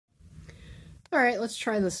All right, let's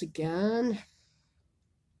try this again.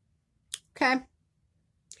 Okay.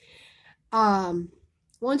 Um,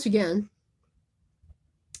 Once again,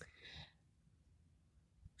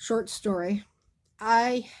 short story.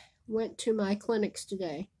 I went to my clinics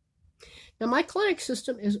today. Now, my clinic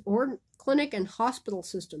and hospital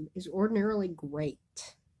system is ordinarily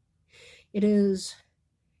great. It is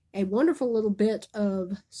a wonderful little bit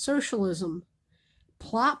of socialism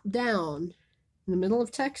plopped down in the middle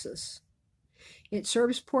of Texas. It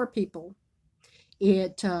serves poor people.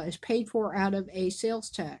 It is paid for out of a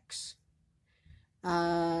sales tax.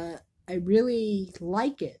 Uh, I really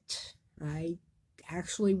like it. I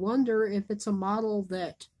actually wonder if it's a model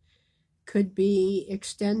that could be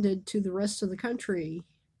extended to the rest of the country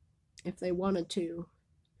if they wanted to.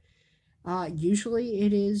 Usually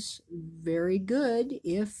it is very good,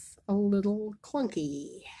 if a little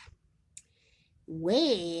clunky.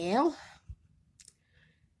 Well,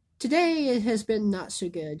 today it has been not so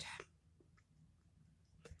good.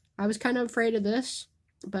 I was kind of afraid of this,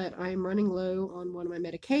 but I'm running low on one of my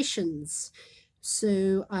medications.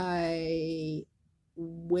 So I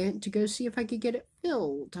went to go see if I could get it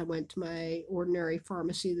filled. I went to my ordinary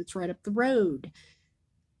pharmacy that's right up the road.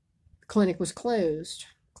 The clinic was closed,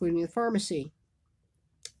 including the pharmacy.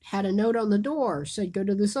 Had a note on the door, said go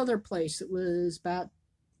to this other place that was about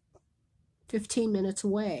 15 minutes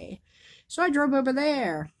away. So I drove over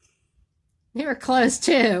there. They were closed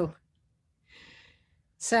too.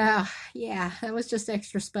 So, yeah, that was just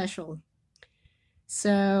extra special.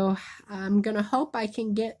 So, I'm going to hope I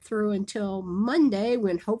can get through until Monday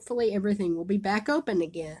when hopefully everything will be back open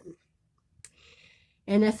again.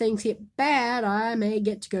 And if things get bad, I may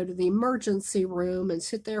get to go to the emergency room and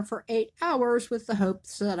sit there for 8 hours with the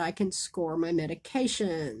hopes that I can score my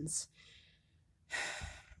medications.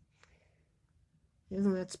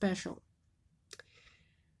 Isn't that special?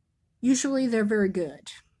 Usually they're very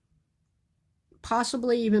good.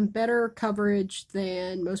 Possibly even better coverage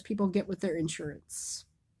than most people get with their insurance.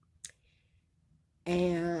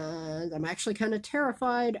 And I'm actually kind of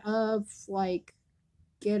terrified of like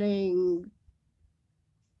getting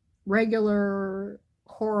regular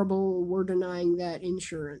horrible we're denying that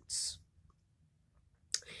insurance.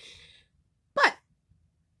 But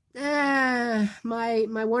my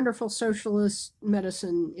wonderful socialist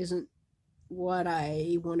medicine isn't what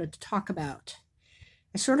I wanted to talk about.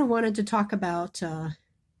 I sort of wanted to talk about the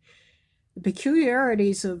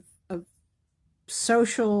peculiarities of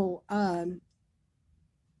social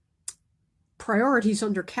priorities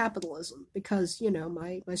under capitalism, because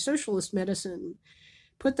my socialist medicine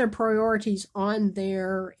put their priorities on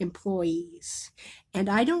their employees, and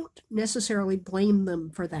I don't necessarily blame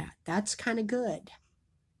them for that. That's kind of good.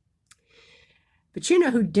 But you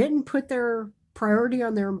know who didn't put their priority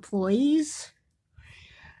on their employees?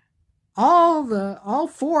 All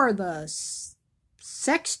four of the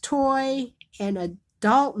sex toy and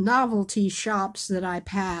adult novelty shops that I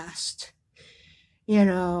passed. You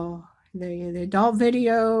know, the adult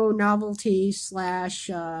video novelty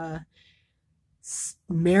slash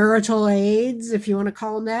marital aids, if you want to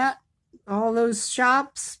call them that. All those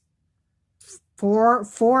shops,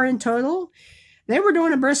 four in total, they were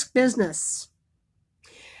doing a brisk business.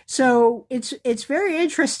 So it's very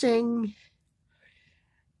interesting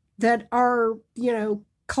that our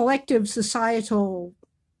collective societal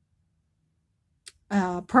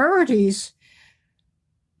priorities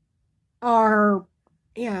are,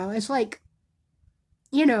 it's like,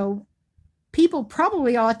 people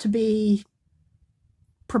probably ought to be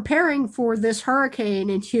preparing for this hurricane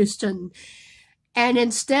in Houston, and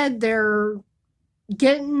instead they're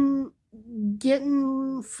getting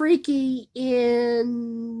freaky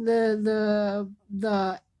in the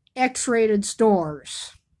X-rated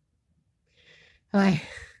stores. Like,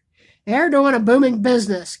 they're doing a booming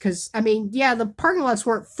business because I mean, yeah, the parking lots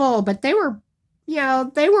weren't full, but they were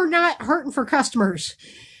not hurting for customers.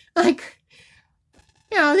 Like,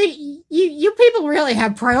 you people really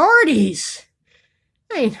have priorities.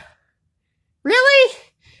 I mean, really,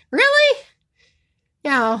 really,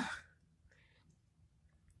 you know,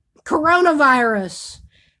 coronavirus,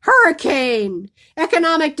 hurricane,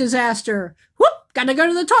 economic disaster. Whoop! Gotta go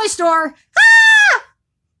to the toy store. Ah!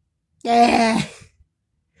 Yeah.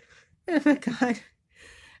 Oh my god.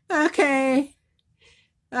 Okay.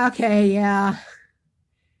 Okay, yeah.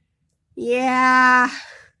 Yeah.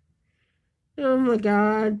 Oh my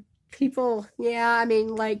god. People, yeah, I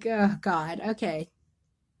mean, like, oh god. Okay.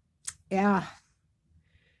 Yeah.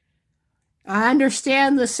 I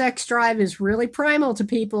understand the sex drive is really primal to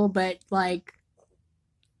people, but, like,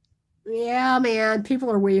 yeah, man,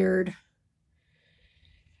 people are weird.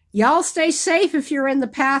 Y'all stay safe if you're in the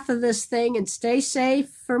path of this thing, and stay safe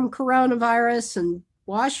from coronavirus, and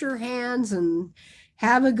wash your hands and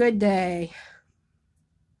have a good day.